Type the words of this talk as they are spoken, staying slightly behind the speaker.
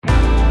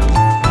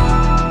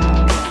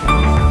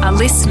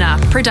listener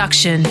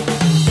production.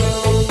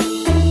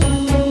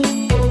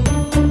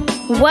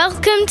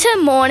 Welcome to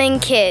Morning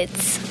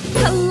Kids.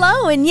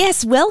 Hello, and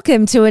yes,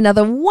 welcome to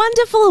another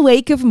wonderful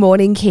week of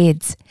Morning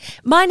Kids.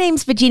 My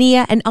name's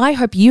Virginia, and I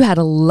hope you had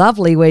a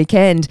lovely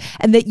weekend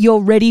and that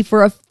you're ready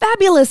for a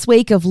fabulous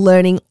week of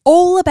learning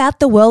all about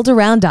the world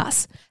around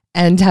us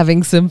and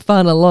having some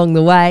fun along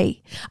the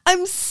way.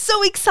 I'm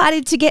so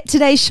excited to get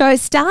today's show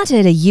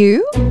started. Are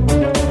you?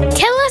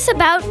 Tell us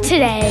about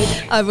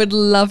today. I would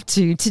love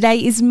to.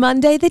 Today is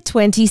Monday, the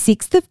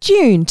 26th of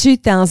June,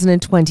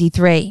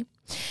 2023.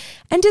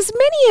 And as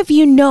many of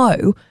you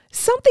know,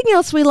 something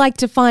else we like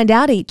to find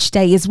out each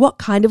day is what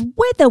kind of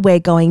weather we're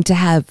going to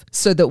have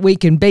so that we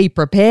can be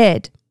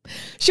prepared.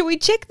 Shall we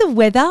check the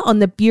weather on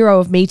the Bureau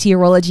of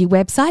Meteorology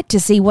website to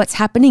see what's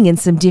happening in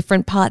some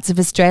different parts of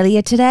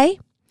Australia today?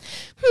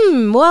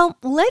 Well,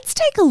 let's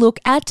take a look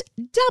at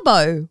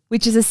Dubbo,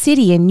 which is a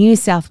city in New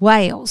South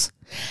Wales.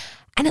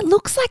 And it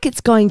looks like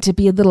it's going to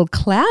be a little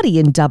cloudy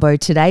in Dubbo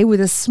today with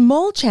a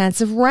small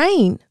chance of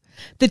rain.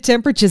 The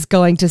temperature's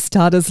going to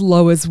start as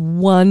low as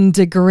 1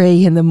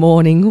 degree in the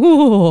morning.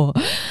 Ooh.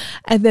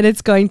 And then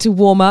it's going to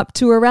warm up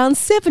to around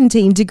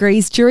 17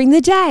 degrees during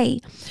the day.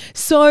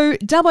 So,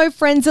 Dubbo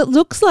friends, it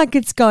looks like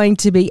it's going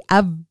to be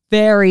a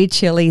very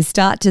chilly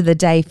start to the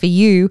day for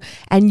you,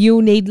 and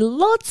you'll need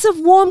lots of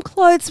warm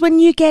clothes when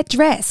you get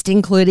dressed,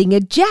 including a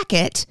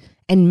jacket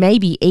and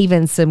maybe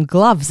even some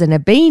gloves and a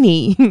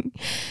beanie.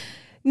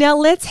 Now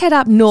let's head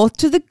up north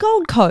to the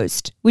Gold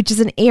Coast, which is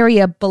an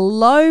area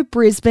below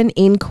Brisbane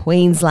in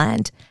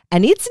Queensland,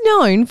 and it's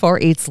known for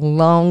its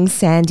long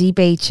sandy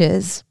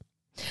beaches.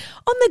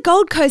 On the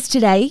Gold Coast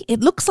today,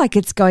 it looks like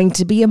it's going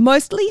to be a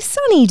mostly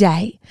sunny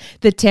day.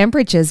 The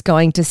temperature's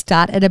going to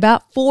start at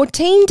about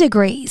 14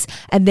 degrees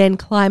and then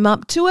climb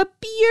up to a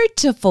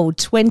beautiful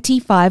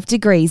 25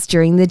 degrees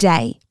during the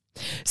day.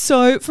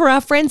 So for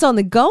our friends on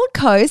the Gold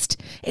Coast,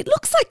 it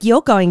looks like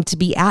you're going to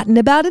be out and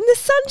about in the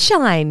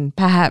sunshine,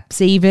 perhaps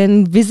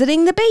even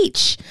visiting the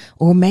beach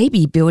or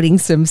maybe building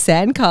some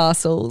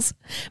sandcastles.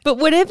 But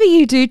whatever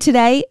you do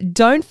today,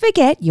 don't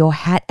forget your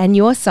hat and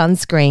your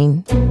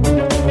sunscreen.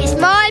 It's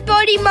My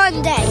Body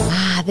Monday.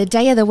 The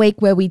day of the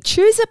week where we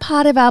choose a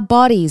part of our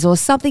bodies or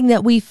something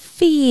that we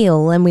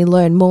feel and we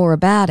learn more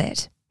about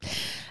it.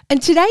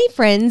 And today,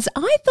 friends,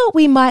 I thought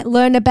we might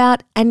learn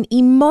about an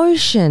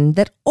emotion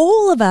that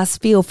all of us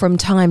feel from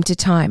time to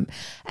time,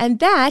 and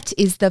that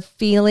is the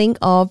feeling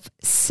of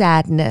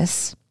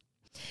sadness.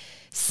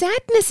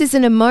 Sadness is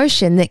an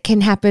emotion that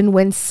can happen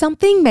when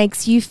something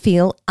makes you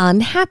feel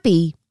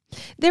unhappy.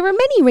 There are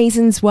many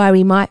reasons why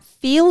we might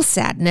feel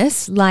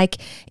sadness, like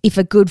if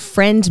a good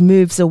friend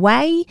moves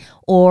away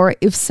or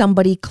if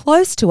somebody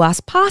close to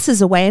us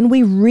passes away and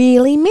we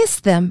really miss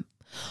them.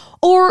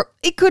 Or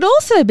it could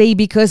also be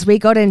because we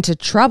got into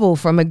trouble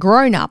from a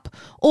grown-up,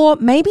 or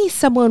maybe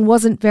someone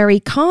wasn't very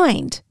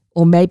kind,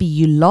 or maybe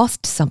you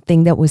lost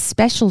something that was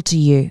special to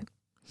you.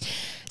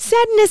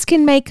 Sadness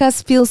can make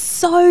us feel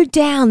so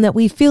down that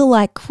we feel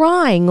like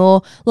crying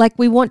or like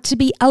we want to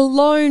be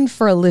alone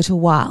for a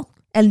little while,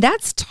 and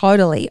that's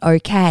totally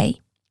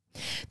okay.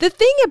 The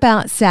thing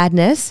about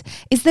sadness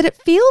is that it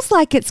feels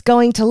like it's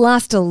going to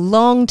last a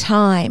long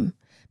time.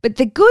 But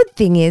the good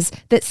thing is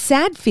that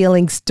sad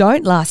feelings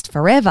don't last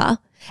forever,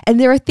 and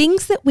there are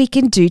things that we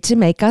can do to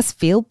make us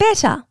feel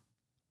better.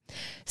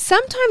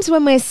 Sometimes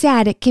when we're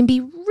sad, it can be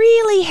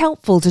really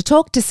helpful to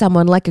talk to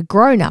someone like a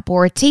grown-up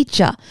or a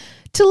teacher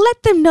to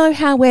let them know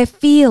how we're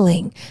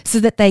feeling so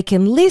that they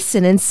can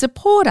listen and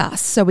support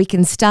us so we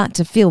can start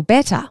to feel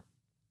better.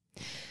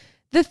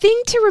 The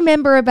thing to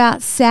remember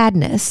about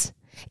sadness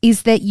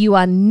is that you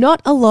are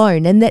not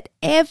alone and that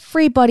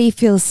everybody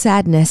feels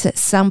sadness at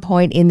some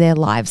point in their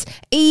lives,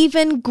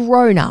 even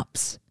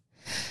grown-ups.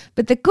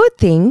 But the good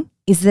thing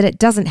is that it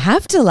doesn't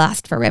have to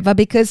last forever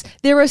because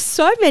there are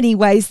so many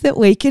ways that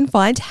we can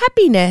find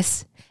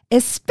happiness,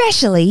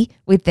 especially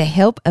with the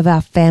help of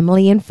our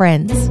family and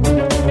friends.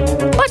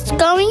 What's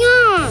going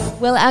on?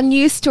 Well, our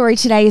news story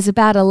today is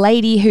about a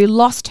lady who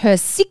lost her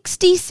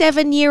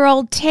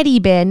 67-year-old teddy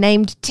bear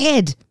named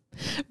Ted.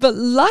 But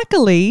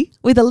luckily,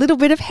 with a little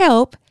bit of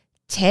help,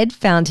 Ted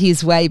found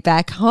his way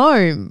back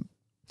home.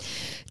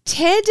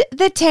 Ted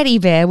the teddy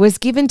bear was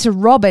given to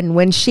Robin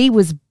when she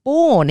was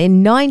born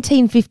in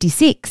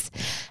 1956.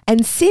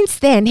 And since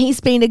then,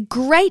 he's been a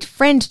great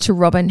friend to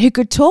Robin who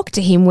could talk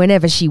to him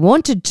whenever she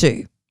wanted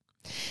to.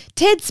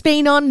 Ted's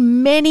been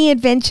on many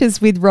adventures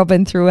with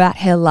Robin throughout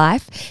her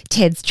life.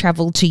 Ted's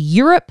travelled to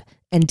Europe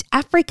and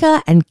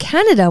Africa and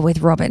Canada with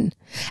Robin.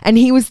 And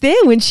he was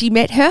there when she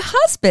met her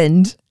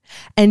husband.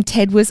 And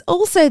Ted was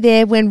also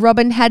there when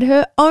Robin had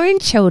her own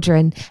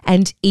children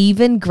and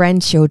even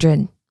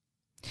grandchildren.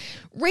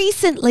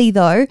 Recently,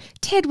 though,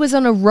 Ted was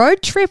on a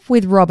road trip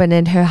with Robin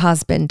and her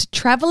husband,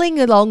 travelling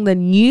along the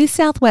New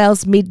South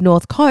Wales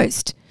mid-north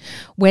coast,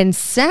 when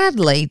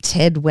sadly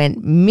Ted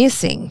went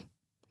missing.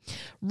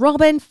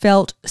 Robin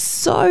felt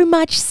so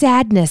much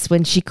sadness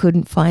when she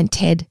couldn't find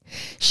Ted.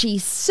 She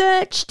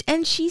searched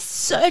and she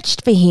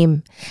searched for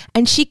him,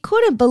 and she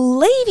couldn't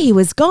believe he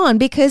was gone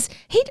because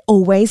he'd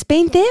always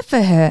been there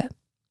for her.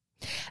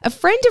 A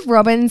friend of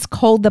Robin's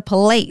called the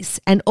police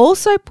and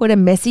also put a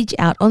message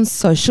out on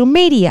social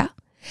media.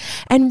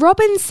 And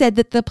Robin said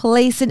that the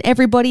police and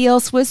everybody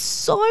else was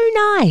so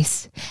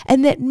nice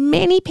and that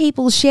many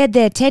people shared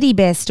their teddy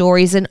bear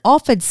stories and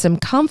offered some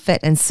comfort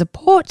and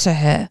support to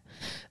her.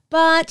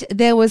 But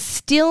there was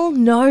still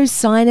no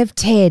sign of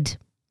Ted.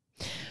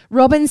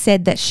 Robin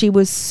said that she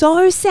was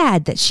so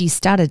sad that she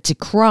started to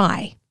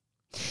cry.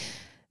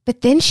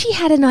 But then she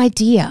had an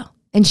idea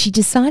and she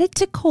decided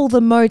to call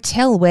the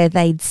motel where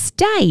they'd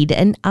stayed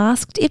and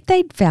asked if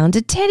they'd found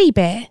a teddy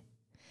bear.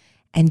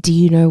 And do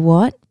you know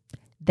what?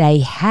 They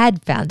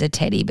had found a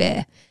teddy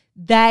bear.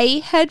 They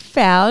had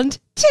found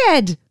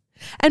Ted.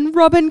 And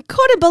Robin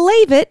couldn't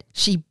believe it.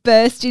 She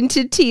burst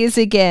into tears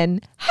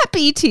again.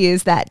 Happy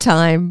tears that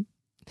time.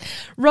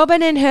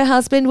 Robin and her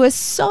husband were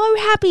so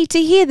happy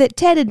to hear that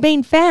Ted had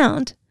been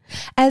found.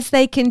 As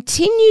they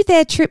continued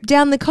their trip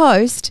down the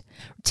coast,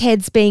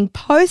 Ted's being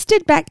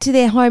posted back to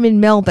their home in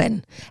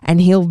Melbourne,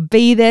 and he'll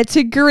be there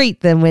to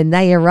greet them when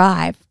they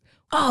arrive.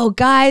 Oh,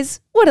 guys,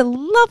 what a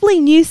lovely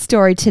news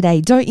story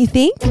today, don't you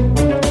think?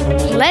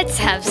 Let's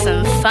have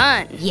some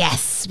fun.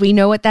 Yes, we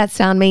know what that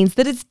sound means,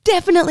 that it's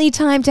definitely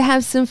time to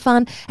have some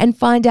fun and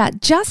find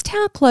out just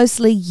how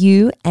closely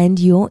you and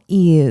your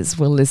ears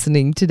were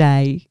listening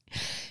today.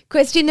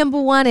 Question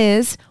number 1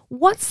 is,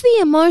 what's the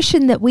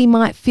emotion that we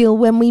might feel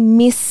when we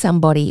miss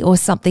somebody or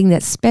something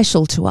that's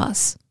special to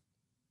us?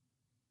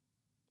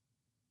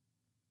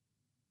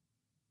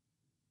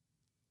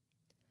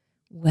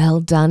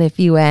 Well done if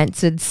you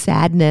answered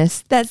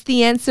sadness. That's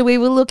the answer we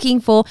were looking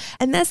for,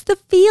 and that's the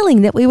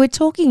feeling that we were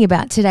talking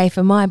about today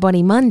for My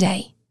Body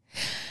Monday.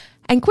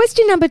 And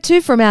question number 2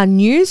 from our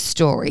news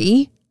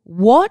story,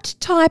 what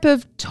type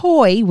of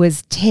toy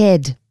was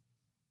Ted?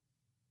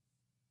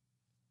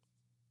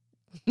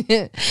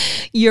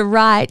 You're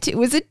right, it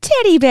was a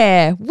teddy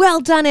bear. Well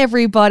done,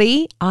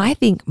 everybody. I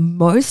think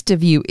most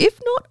of you, if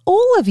not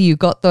all of you,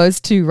 got those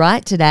 2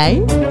 right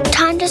today.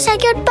 Time to say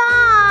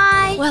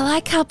goodbye. Well, I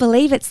can't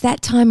believe it's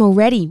that time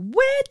already.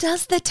 Where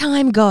does the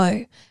time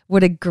go?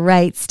 What a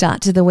great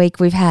start to the week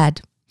we've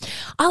had.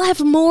 I'll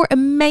have more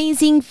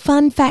amazing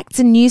fun facts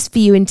and news for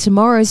you in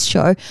tomorrow's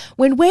show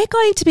when we're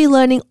going to be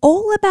learning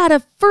all about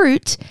a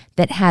fruit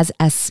that has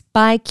a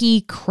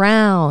spiky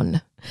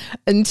crown.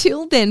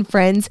 Until then,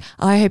 friends,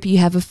 I hope you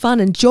have a fun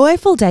and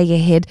joyful day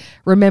ahead,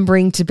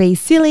 remembering to be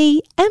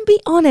silly and be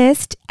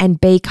honest and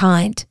be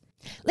kind.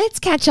 Let's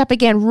catch up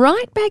again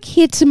right back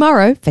here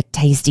tomorrow for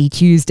Tasty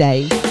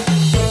Tuesday.